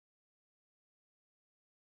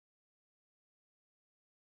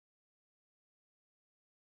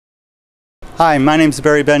Hi, my name is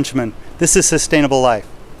Barry Benjamin. This is Sustainable Life.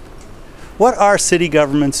 What are city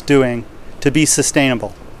governments doing to be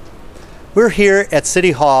sustainable? We're here at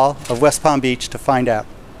City Hall of West Palm Beach to find out.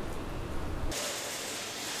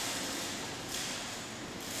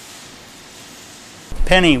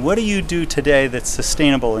 Penny, what do you do today that's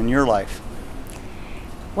sustainable in your life?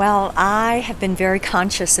 Well, I have been very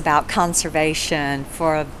conscious about conservation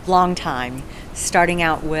for a long time, starting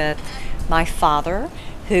out with my father,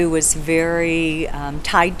 who was very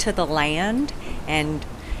tied to the land, and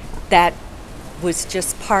that was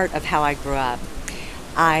just part of how I grew up.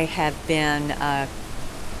 I have been an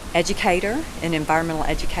educator, an environmental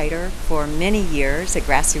educator for many years at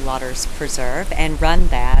Grassy Waters Preserve and run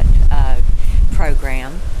that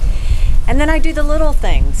program. And then I do the little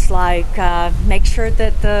things like make sure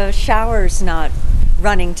that the shower's not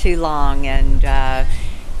running too long and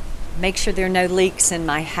make sure there are no leaks in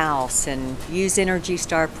my house and use Energy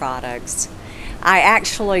Star products. I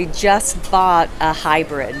actually just bought a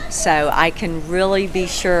hybrid, so I can really be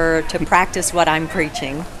sure to practice what I'm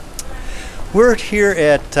preaching. We're here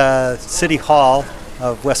at City Hall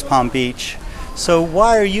of West Palm Beach. So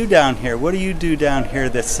why are you down here? What do you do down here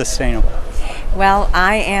that's sustainable? Well,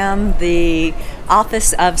 I am the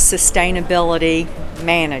Office of Sustainability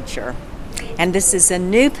Manager. And this is a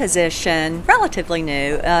new position, relatively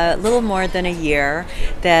new, a little more than a year,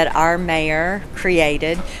 that our mayor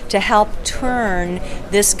created to help turn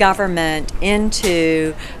this government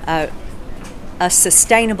into a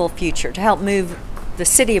sustainable future, to help move the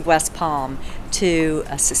city of West Palm to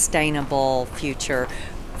a sustainable future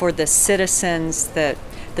for the citizens, the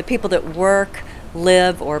people that work,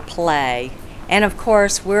 live, or play. And of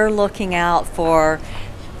course, we're looking out for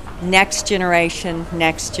next generation,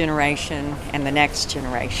 and the next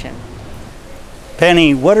generation.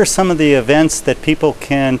 Penny, what are some of the events that people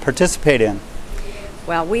can participate in?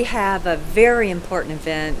 Well, we have a very important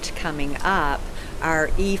event coming up, our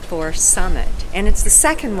E4 Summit, and it's the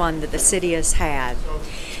second one that the city has had.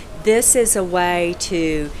 This is a way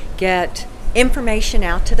to get information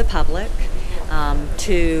out to the public,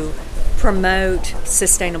 to promote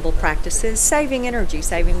sustainable practices, saving energy,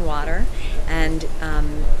 saving water, and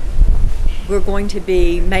we're going to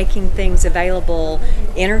be making things available,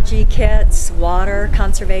 energy kits, water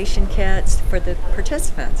conservation kits for the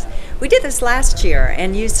participants. We did this last year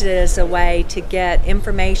and used it as a way to get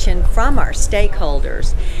information from our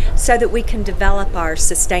stakeholders so that we can develop our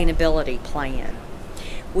sustainability plan.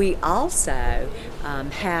 We also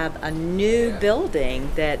have a new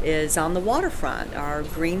building that is on the waterfront, our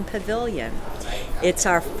Green Pavillion. It's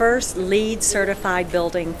our first LEED certified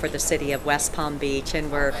building for the city of West Palm Beach, and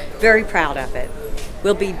we're very proud of it.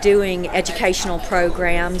 We'll be doing educational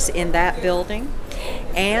programs in that building,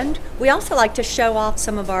 and we also like to show off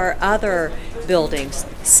some of our other buildings.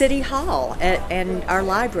 City Hall and our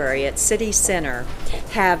library at City Center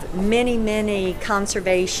have many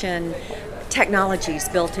conservation technologies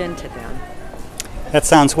built into them. That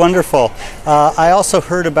sounds wonderful. I also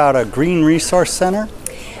heard about a Green Resource Center.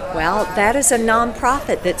 Well, that is a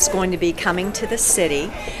nonprofit that's going to be coming to the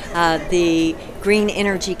city. The Green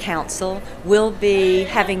Energy Council will be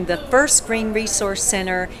having the first Green Resource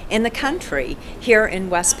Center in the country here in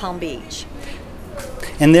West Palm Beach.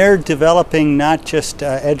 And they're developing not just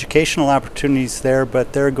educational opportunities there,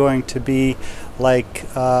 but they're going to be like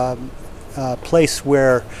a place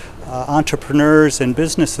where entrepreneurs and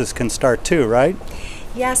businesses can start too, right?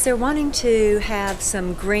 Yes, they're wanting to have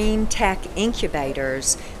some green tech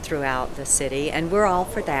incubators throughout the city, and we're all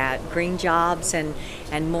for that. Green jobs and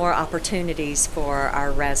more opportunities for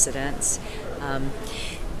our residents.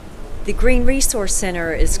 The Green Resource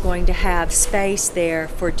Center is going to have space there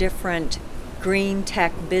for different green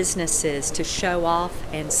tech businesses to show off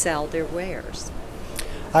and sell their wares.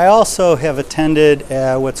 I also have attended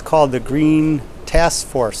what's called the Green Task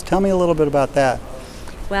Force. Tell me a little bit about that.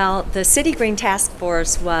 Well, the City Green Task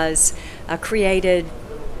Force was created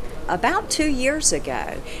about 2 years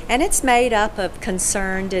ago, and it's made up of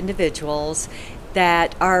concerned individuals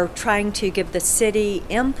that are trying to give the city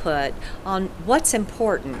input on what's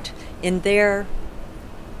important in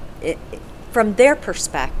from their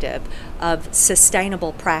perspective of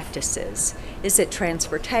sustainable practices. Is it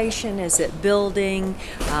transportation? Is it building?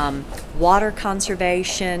 Water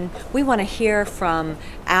conservation? We want to hear from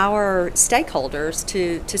our stakeholders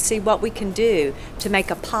to see what we can do to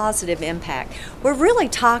make a positive impact. We're really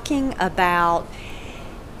talking about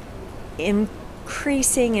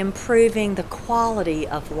improving the quality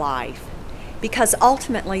of life, because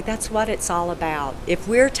ultimately that's what it's all about. If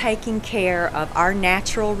we're taking care of our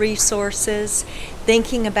natural resources,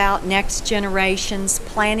 thinking about next generations,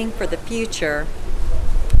 planning for the future,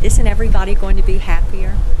 isn't everybody going to be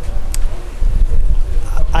happier?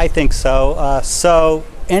 I think so. So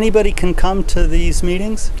anybody can come to these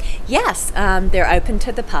meetings? Yes, they're open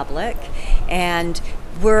to the public, and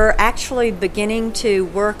we're actually beginning to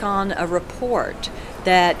work on a report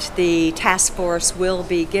that the task force will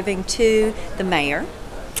be giving to the mayor.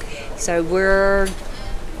 So we're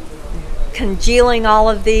congealing all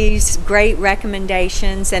of these great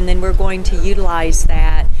recommendations, and then we're going to utilize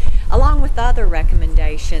that along with other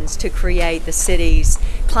recommendations to create the city's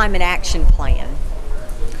climate action plan.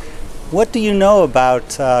 What do you know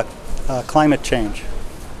about climate change?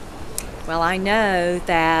 Well, I know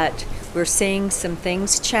that we're seeing some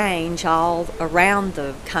things change all around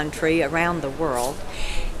the country, around the world,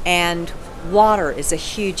 and water is a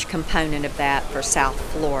huge component of that for South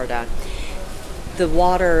Florida. The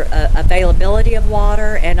water, availability of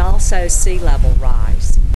water, and also sea level rise.